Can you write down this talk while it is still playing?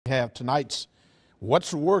have tonight's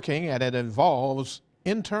What's Working, and it involves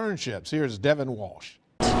internships. Here's Devin Walsh.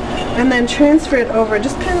 And then transfer it over,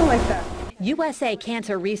 just kind of like that. USA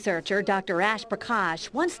cancer researcher Dr. Ash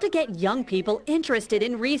Prakash wants to get young people interested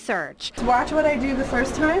in research. Watch what I do the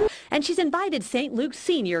first time. And she's invited St. Luke's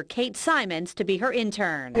senior Kate Simons to be her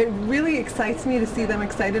intern. It really excites me to see them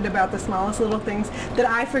excited about the smallest little things that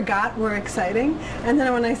I forgot were exciting. And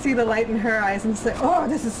then when I see the light in her eyes and say, oh,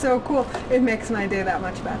 this is so cool, it makes my day that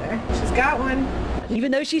much better. She's got one. Even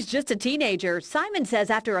though she's just a teenager, Simon says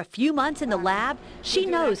after a few months in the lab, she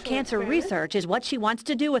knows cancer research is what she wants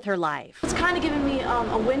to do with her life. It's kind of given me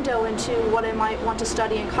a window into what I might want to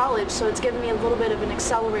study in college, so it's given me a little bit of an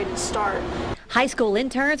accelerated start. High school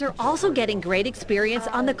interns are also getting great experience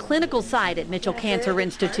on the clinical side at Mitchell Cancer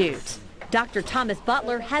Institute. Dr. Thomas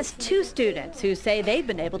Butler has 2 students who say they've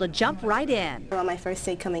been able to jump right in. On my first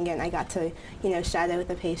day coming in, I got to, shadow with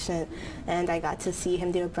a patient, and I got to see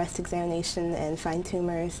him do a breast examination and find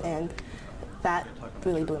tumors, and that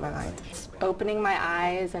really blew my mind. It's opening my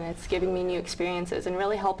eyes, and it's giving me new experiences and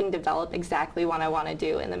really helping develop exactly what I want to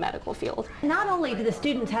do in the medical field. Not only do the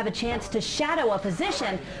students have a chance to shadow a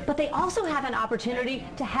physician, but they also have an opportunity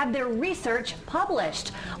to have their research published.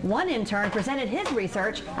 One intern presented his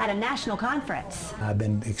research at a national conference. I've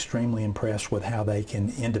been extremely impressed with how they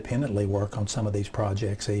can independently work on some of these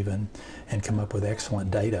projects even and come up with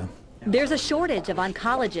excellent data. There's a shortage of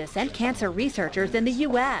oncologists and cancer researchers in the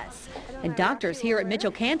U.S. And doctors here at Mitchell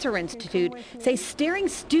Cancer Institute say steering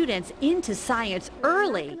students into science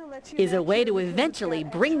early is a way to eventually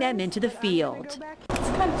bring them into the field. It's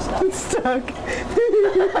kind of stuck.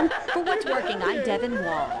 For What's Working, I'm Devin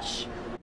Walsh.